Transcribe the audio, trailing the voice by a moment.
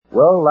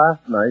Well,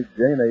 last night,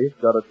 Jane Ace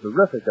got a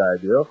terrific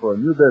idea for a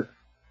new business.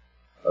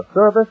 A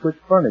service which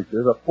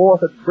furnishes a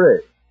fourth at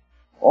bridge,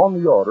 on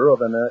the order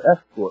of an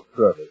escort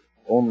service,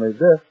 only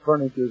this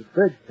furnishes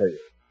bridge players.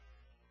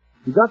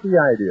 She got the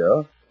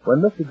idea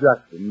when Mr.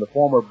 Jackson, the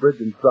former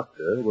bridge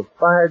instructor, was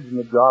fired from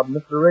the job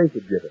Mr. Ace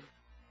had given.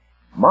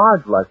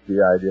 Marge liked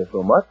the idea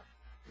so much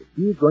that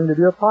she's going to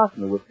be a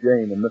partner with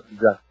Jane and Mr.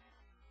 Jackson.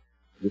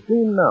 The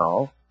scene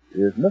now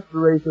is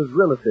Mr. Ace's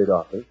real estate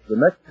office the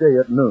next day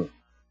at noon.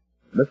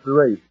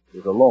 Mr. Ace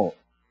is alone.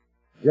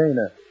 Jane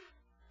asks,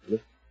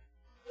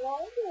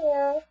 Right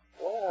here.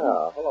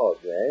 Well, hello,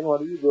 Jane.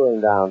 What are you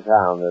doing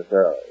downtown this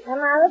early? Am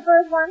I the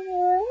first one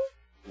here?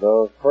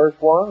 The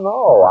first one?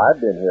 No, I've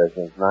been here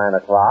since 9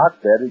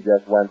 o'clock. Betty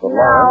just went to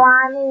lunch. No,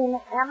 I mean,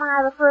 am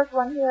I the first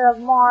one here of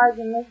Marge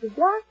and Mr.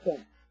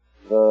 Jackson?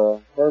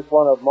 The first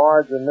one of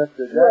Marge and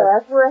Mr. Jackson?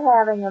 Yes, we're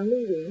having a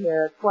meeting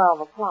here at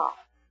 12 o'clock.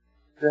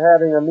 You're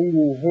having a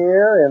meeting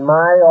here in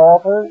my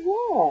office?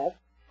 Yes.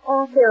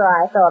 Oh, dear,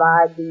 I thought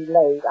I'd be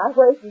late. I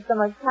wasted so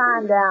much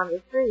time down the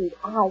street.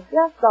 I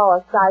just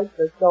saw a sight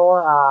for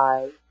sore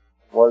eyes.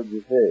 What did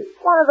you see?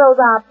 One of those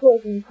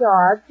optician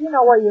charts, you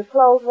know, where you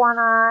close one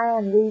eye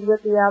and read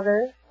with the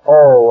other.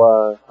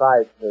 Oh,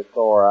 sight for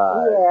sore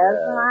eyes. Yes,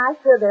 and I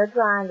stood there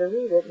trying to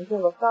read it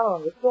until the fellow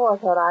in the store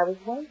thought I was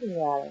winking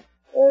at him.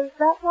 Is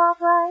that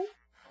clock right?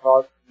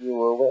 Thought you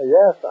were...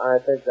 Yes, I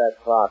think that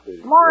clock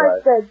is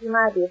Marge right. said she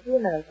might be a few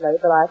minutes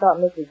late, but I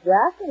thought Mr.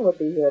 Jackson would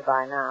be here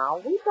by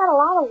now. We've got a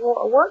lot of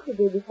work to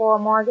do before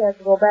Marge has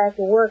to go back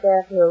to work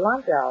after her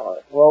lunch hour.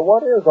 Well,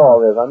 what is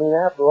all this? I mean,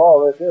 after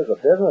all, this is a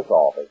business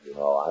office, you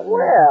know.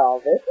 Well,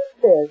 this is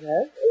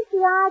business. It's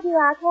the idea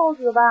I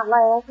told you about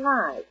last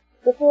night.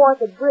 The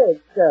fourth at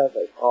bridge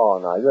service. Oh,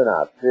 now, you're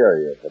not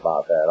serious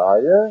about that, are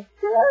you?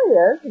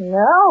 Serious?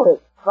 No,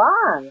 it's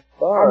fun.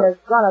 Fun? And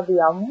it's going to be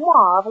a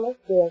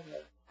marvelous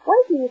business.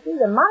 Wait till you see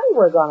the money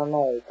we're going to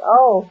make.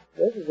 Oh,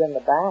 this is in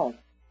the bank.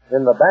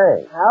 In the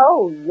bank?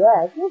 Oh,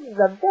 yes. This is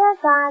the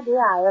best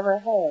idea I ever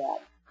had.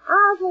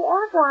 Honestly,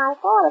 after I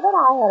thought of it,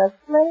 I had a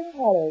splitting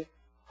headache.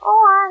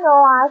 Oh, I know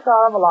I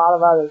thought of a lot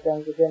of other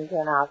things that didn't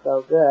turn out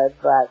so good,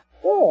 but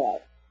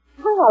this.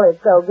 Well, it's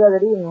so good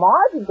that even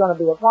Marge is going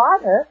to be a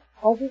partner,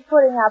 and she's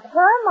putting up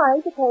her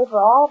money to pay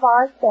for all of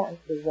our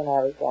expenses and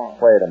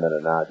everything. Wait a minute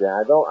now,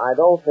 Jan. I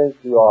don't think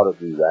she ought to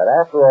do that.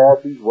 After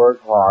all, she's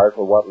worked hard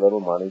for what little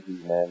money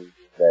she's managed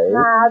to save.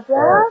 Now,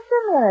 just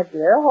a minute,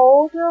 dear.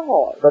 Hold your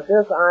horse. But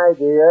this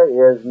idea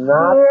is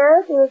not...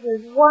 Dear, this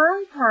is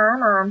one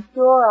time I'm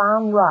sure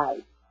I'm right.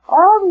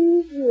 All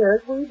these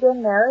years we've been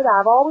married,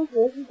 I've always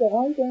listened to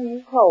anything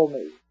you told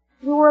me.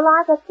 You were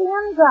like a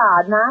thin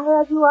god, and I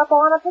had you up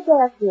on a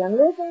pedestrian,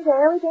 listening to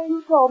everything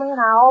you told me, and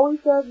I always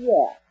said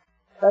yes.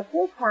 But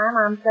this time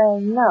I'm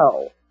saying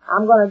no.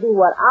 I'm going to do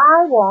what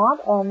I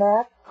want, and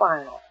that's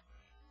final.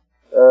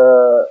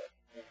 Oh,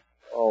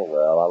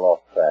 well, I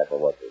lost track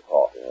of what you're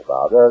talking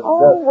about.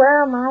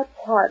 Where are my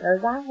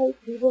partners? I hate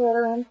people that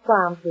are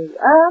impromptu. Maybe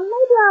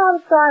I ought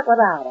to start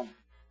without them.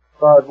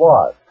 Start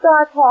what?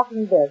 Start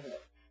talking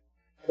business.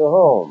 To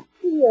whom?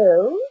 To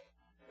you.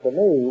 To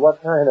me?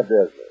 What kind of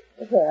business?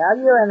 Well,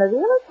 you're in the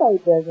real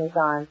estate business,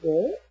 aren't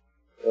you?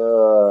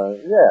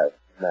 Yes,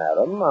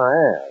 madam, I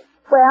am.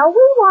 Well,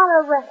 we want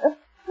to rent...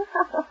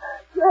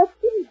 Let's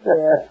see,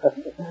 dear.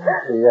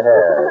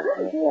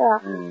 Yes. Yeah.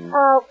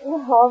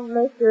 Well,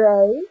 Mr.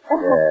 A.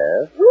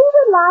 Yes. We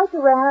would like to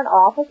rent an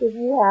office if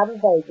you have a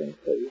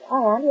vacancy,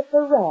 and if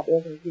the rent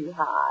isn't too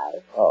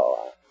high. Oh,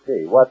 I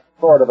see. What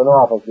sort of an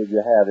office did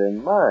you have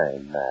in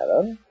mind,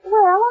 madam?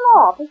 Well, an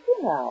office,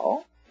 you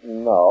know.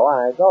 No,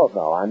 I don't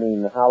know. I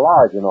mean, how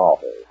large an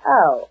office?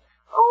 Oh,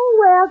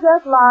 well,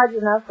 just large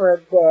enough for a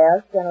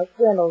desk and a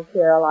spindle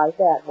chair like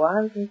that one,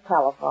 and some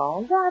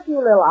telephones, and a few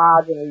little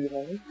odds and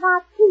evens.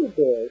 Not too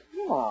big,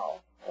 you know.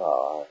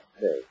 Oh, I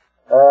see.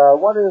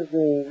 What is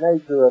the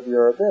nature of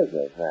your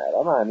business,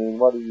 madam? I mean,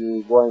 what are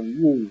you going to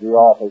use the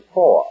office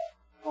for?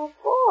 What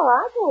for?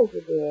 I told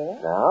you, dear.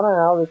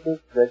 Now, this is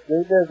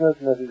strictly business,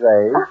 Mrs.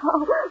 A.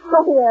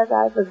 Oh, yes,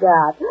 I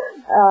forgot.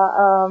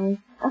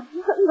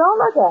 Don't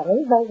look at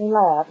me. It makes me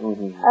laugh.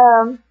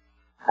 Mm-hmm.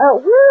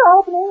 We're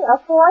opening a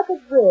fourth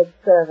at bridge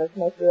service,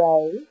 Mr.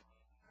 A.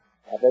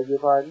 I beg your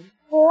pardon?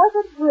 Fourth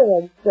at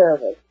bridge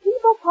service.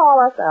 People call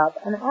us up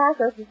and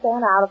ask us to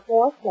send out a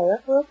fourth player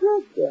for a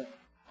bridge game.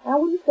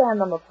 And we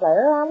send them a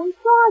player, and we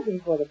charge them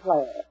for the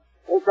player.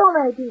 There's so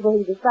many people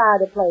who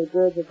decide to play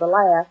bridge at the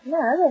last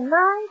minute, and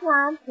 9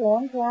 times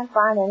 10 can't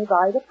find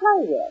anybody to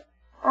play with.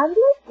 And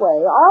this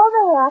way, all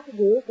they have to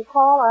do is to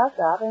call us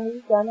up, and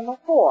we send them a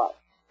fourth.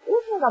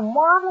 Isn't it a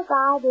marvelous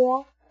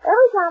idea?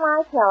 Every time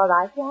I tell it,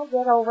 I can't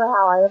get over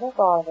how I ever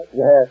thought of it.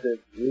 Yes, it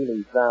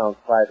really sounds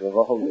quite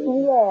revolting.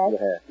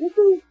 Yes. You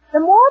see, the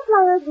more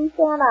players we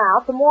send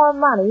out, the more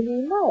money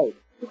we make,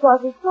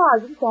 because we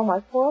charge them so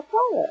much for a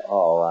player.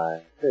 Oh,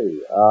 I see.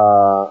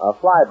 A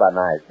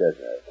fly-by-night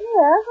business.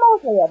 Yes,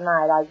 mostly at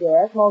night, I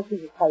guess. Most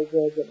people play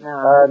bridge at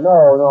night.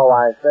 No,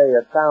 I say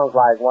it sounds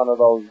like one of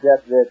those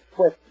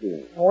get-rich-quick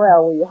schemes.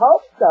 Well, we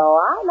hope so.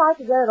 I'd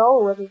like to get it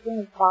over with as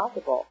soon as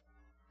possible.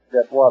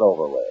 Get what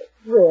over with?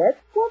 Rich,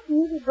 what's the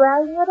use of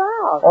dragging it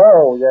out?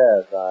 Oh,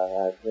 yes,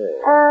 I see.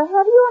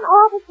 Have you an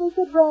office we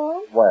could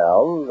rent?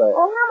 Well,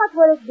 And how much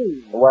would it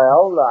be?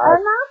 well,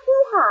 Not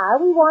too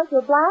high. We want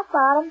your black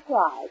bottom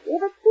price.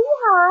 If it's too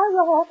high,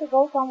 you'll have to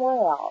go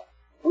somewhere else.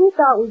 We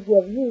thought we'd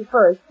give you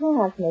first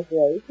chance, Miss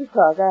Race,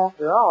 because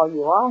after all,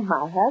 you are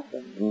my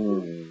husband.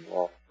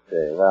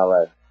 Okay. Well,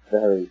 that's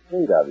very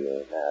sweet of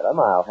you, madam.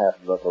 I'll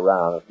have to look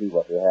around and see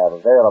what we have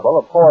available.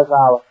 Of course,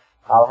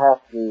 I'll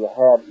have to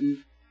have each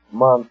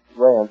month's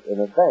rent in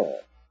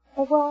advance.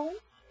 What?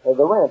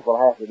 The rent will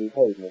have to be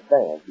paid in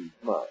advance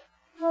each month.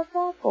 What's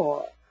that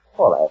for?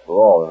 Well, after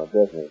all, in a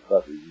business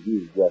such as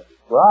you just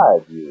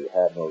described, you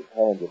had no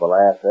tangible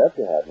assets,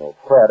 you had no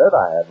credit,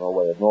 I had no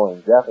way of knowing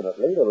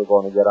definitely that we're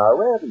going to get our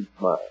rent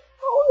each month.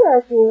 Oh,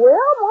 yes, you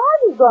will.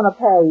 Margie's going to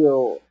pay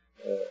you.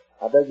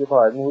 I beg your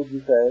pardon, who'd you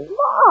say?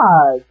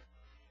 Marge.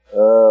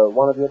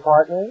 One of your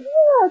partners?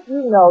 Yes,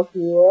 you know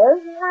she is.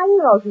 Now, you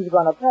know she's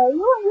going to pay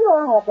you, and you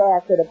don't have to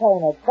ask her to pay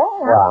in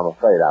advance. Well, I'm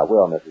afraid I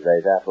will, Mrs.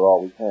 Ace. After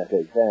all, we can't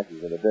take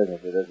chances in a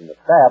business that isn't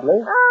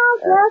established. Oh,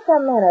 just a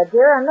minute,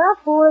 dear. Enough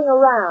fooling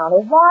around.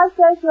 If Marge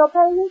says she'll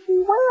pay you, she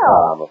will.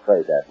 Well, I'm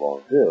afraid that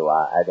won't do.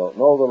 I don't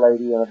know the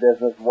lady in a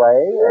business way.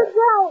 You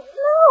don't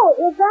know?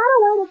 Is that a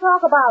way to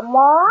talk about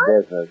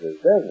Marge? Business is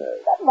business.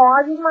 But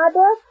Marge is my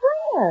best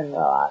friend.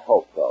 I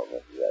hope so,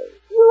 Mrs. Ace.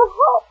 You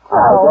hope so?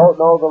 I don't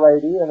know the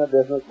lady in a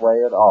business way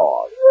at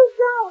all. You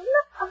don't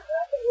know? How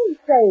can you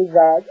say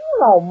that? You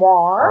know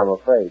Marge. I'm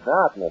afraid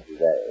not,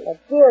 Mrs. A. But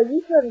dear,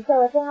 you shouldn't say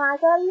a thing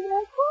like that even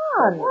in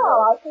fun.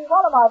 Well, I see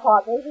one of my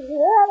partners is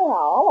here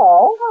anyhow.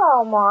 Hello.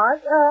 Hello,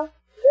 Marge.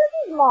 This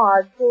is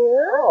Marge,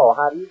 dear. Oh,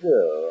 how do you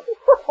do?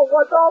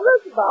 What's all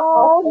this about?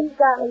 Oh, he's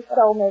got me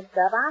so mixed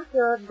up. I'm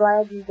sure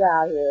glad you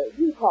got here.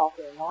 You talk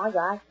to him, Marge.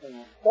 I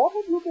can't. What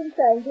have you been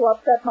saying to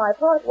upset my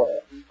partner?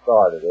 Well, he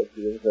started it.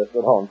 He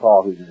insisted on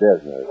talking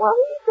business. Well,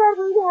 he said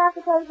we'd have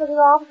to pay for the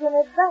office in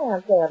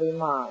advance every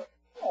month.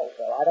 Oh,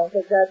 well, I don't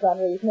think that's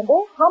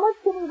unreasonable. How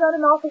much can we rent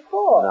an office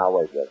for? Now,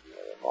 wait just a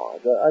minute,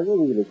 Marge. Are you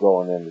really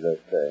going into this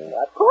thing?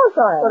 Of course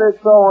I am. But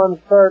it's so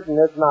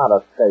uncertain. It's not a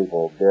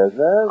stable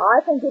business.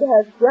 I think it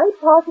has great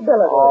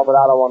possibility. Oh, but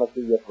I don't want to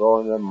see you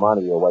throwing your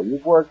money away.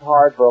 You've worked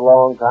hard for a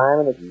long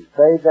time, and if you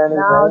saved anything...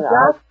 Now,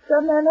 just a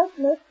minute,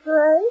 Miss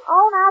Gray.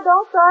 Oh, now,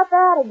 don't start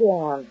that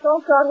again.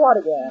 Don't start what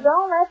again?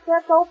 Don't let's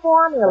get so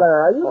formula.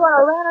 Are you going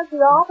to rent us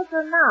the office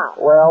or not?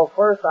 Well,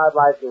 first I'd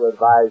like to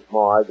advise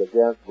Marge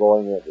against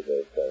going into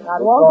this thing. That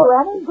won't do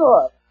any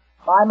good.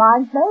 My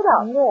mind's made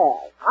up.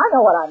 Yes. I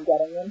know what I'm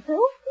getting into.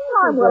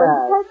 I'm willing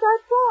to take that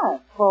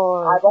chance.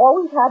 I've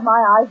always had my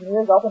eyes and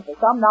ears open for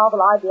some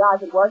novel idea I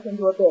could work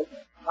into a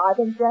business. I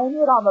think Jane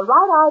hit on the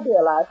right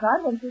idea last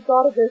night when she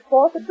thought of this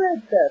Fourth of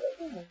Bridge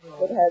service.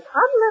 It has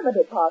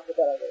unlimited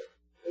possibilities.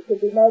 It could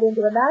be made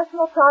into a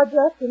national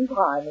project in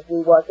time if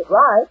we work it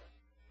right.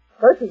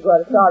 First, we've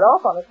got to start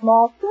off on a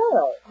small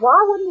scale. Why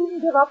wouldn't you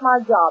even give up my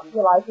job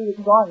until I see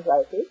it going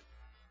places?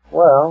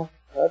 Well,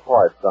 that's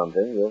quite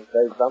something. You'll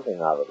save something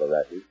out of the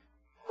wreckage.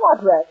 What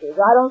wreckage?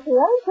 I don't see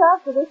any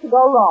chance for this to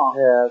go wrong.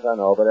 Yes, I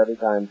know, but every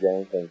time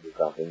Jane thinks of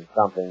something,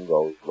 something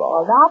goes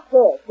wrong. Well, not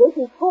this. This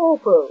is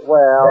foolproof.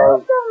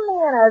 Well... Just a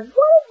minute.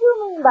 What did you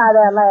mean by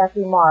that last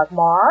remark,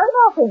 Marge?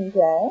 Nothing,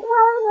 Jane.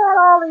 Well, it had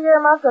all the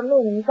earmarks of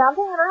meaning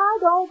something, and I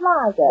don't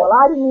like it. Well,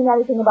 I didn't mean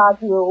anything about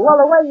you. Well,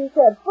 the way you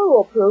said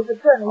foolproof, it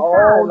certainly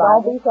sounded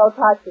like don't be so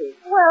touchy.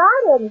 Well, I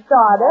didn't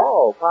start it.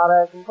 Oh,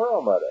 Potash and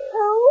Perlmutter.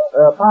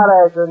 Who?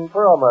 Potash and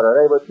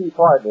Perlmutter. They were two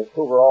partners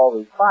who were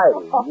always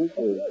fighting. You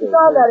two...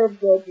 So that is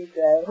good, you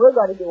say. We're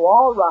going to do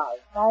all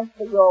right. Thanks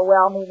for your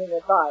well-meaning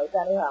advice,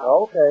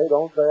 anyhow. Okay,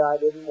 don't say I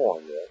didn't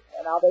warn you.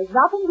 Now, there's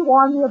nothing to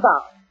warn me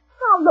about.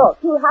 Now, look,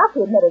 you have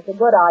to admit it's a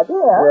good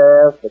idea.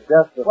 Yes, but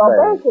just the Well,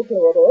 same.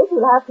 basically it is.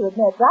 You'll have to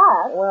admit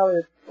that. Well,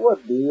 it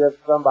would be if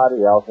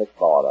somebody else had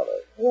thought of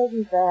it.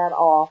 Isn't that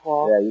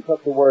awful? Yeah, you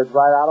took the words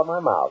right out of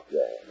my mouth,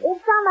 Jane. If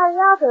somebody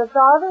else had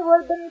thought of it, it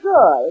would have been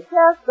good. It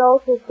just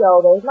goes to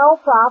show there's no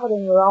profit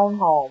in your own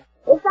home.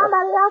 If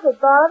somebody else had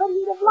thought of it,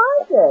 he'd have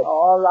liked it.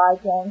 All right,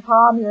 Jane,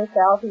 calm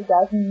yourself. He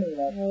doesn't mean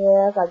it.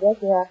 Yes, I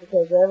guess you have to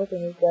take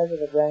everything he says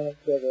with a grain of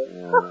sugar.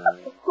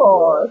 Of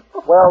course.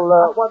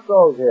 Well, what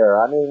goes here?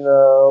 I mean,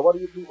 what do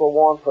you people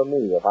want from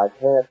me? If I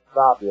can't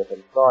stop you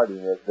from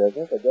starting this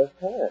business, I just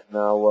can't.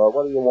 Now,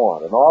 what do you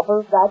want? An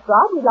office? That's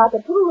right. We'd like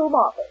a 2-room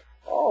office.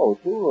 Oh,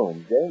 2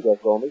 rooms. Jane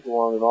just told me she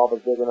wanted an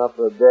office big enough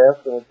for a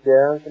desk and a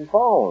chair and some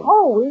phones.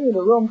 Oh, we need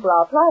a room for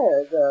our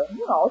players.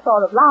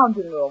 Sort of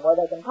lounging room where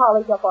they can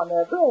polish up on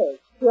their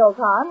bridge. Kill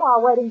time while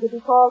waiting to be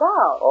called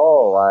out.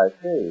 Oh, I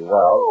see.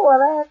 Well,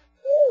 that's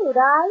cute.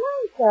 I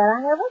like that. I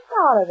never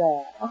thought of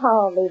that.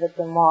 Oh, leave it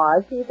to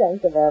Marge. She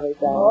thinks of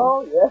everything.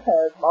 Oh, yes.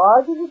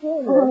 Marge is a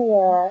genius.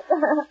 Yes.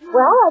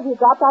 Well, have you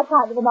got that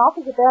kind of an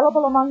office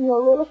available among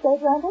your real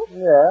estate renters?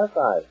 Yes,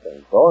 I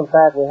think so. In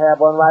fact, we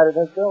have one right in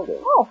this building.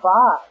 Oh,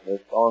 fine.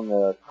 It's on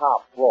the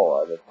top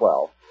floor, the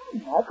 12th.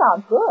 That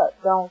sounds good.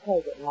 Don't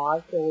take it,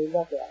 Marge, till we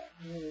look at it.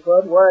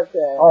 Good work,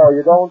 sir. Oh,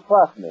 you don't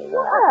trust me, then?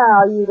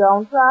 Well, you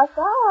don't trust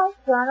us.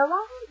 Turn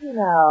around, you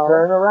know.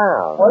 Turn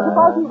around. Well,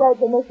 suppose you take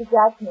the Mr.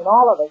 Jackson and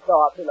all of us go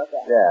up to look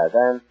at it. Yeah,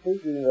 then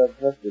speaking of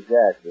Mr.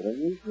 Jackson, are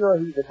you sure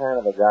he's the kind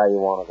of a guy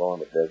you want to go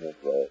into business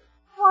with?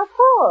 Well, of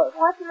course.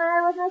 What's the matter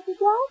with Mr.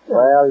 Jackson?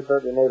 Well, he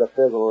certainly made a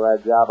fizzle of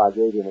that job I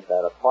gave him at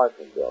that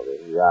apartment building.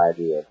 The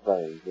idea of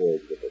playing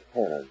bridge with the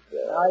tenants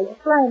there. He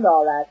explained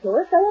all that to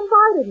us. They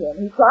invited him.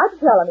 He tried to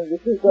tell them he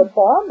was too good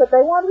for them, but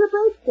they wanted a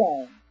bridge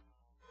game.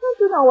 Don't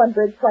you know when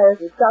bridge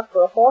players are stuck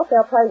for a fourth,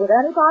 they'll play with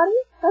anybody?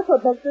 That's what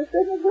makes this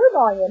business we're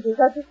going into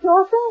such a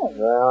sure thing.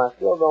 Well, I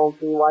still don't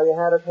see why you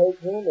had to take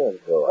him into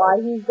it.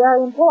 Why, he's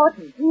very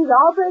important. He's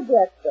our bridge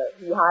expert.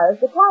 He hires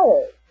the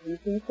players. He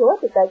sees to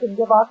it that they can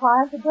give our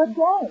clients a good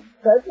game.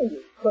 Certainly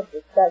you couldn't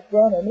expect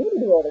Jane or me to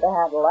be able to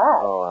handle that.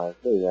 Oh, I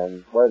see.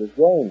 And where does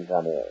Jane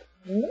come in?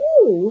 Me?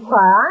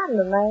 Why, I'm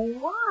the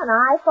main one.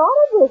 I thought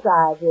of this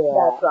idea.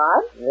 That's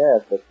right.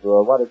 Yes, but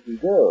what does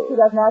she do? She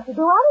doesn't have to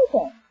do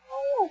anything.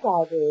 Yes,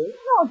 I do.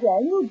 No,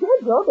 Jane, you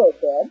did your bit,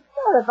 Dad.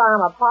 Well, if I'm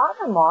a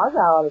partner, Mars,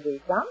 I ought to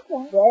do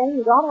something. Jane,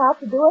 you don't have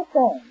to do a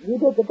thing. You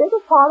did the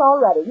biggest part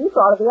already. You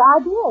thought of the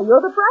idea.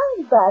 You're the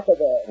brains back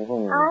of it.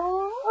 Mm-hmm.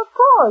 Of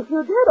course,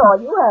 you did all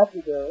you have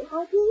to do.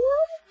 I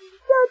did?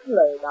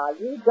 Certainly. Now,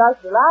 you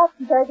just relax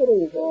and take it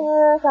easy.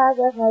 Yes, I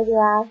guess maybe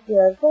I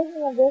should.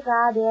 Thinking of this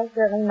idea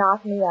certainly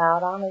knocked me out.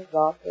 I'm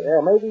exhausted.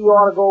 Yeah, maybe you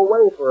ought to go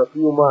away for a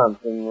few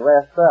months and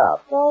rest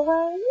up. Go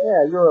away?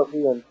 Yeah,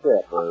 European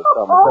trip or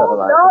something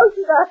like no, that.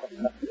 she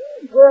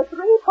doesn't. We're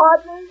three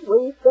partners.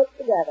 We stick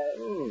together.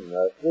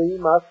 The Three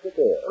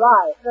Musketeers.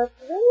 Right. The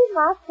Three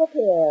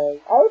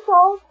Musketeers.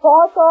 Athos,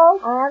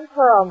 Porthos, and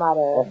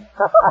Perlmutter.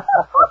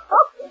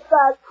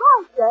 That's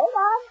Constant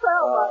and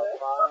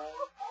Perlmutter.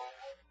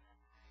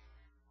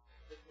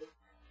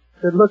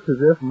 It looks as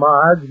if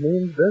Marge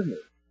means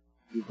business.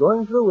 She's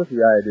going through with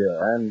the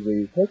idea, and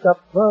we take up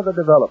further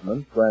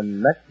development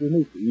when next we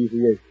meet the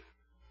Easy Ace.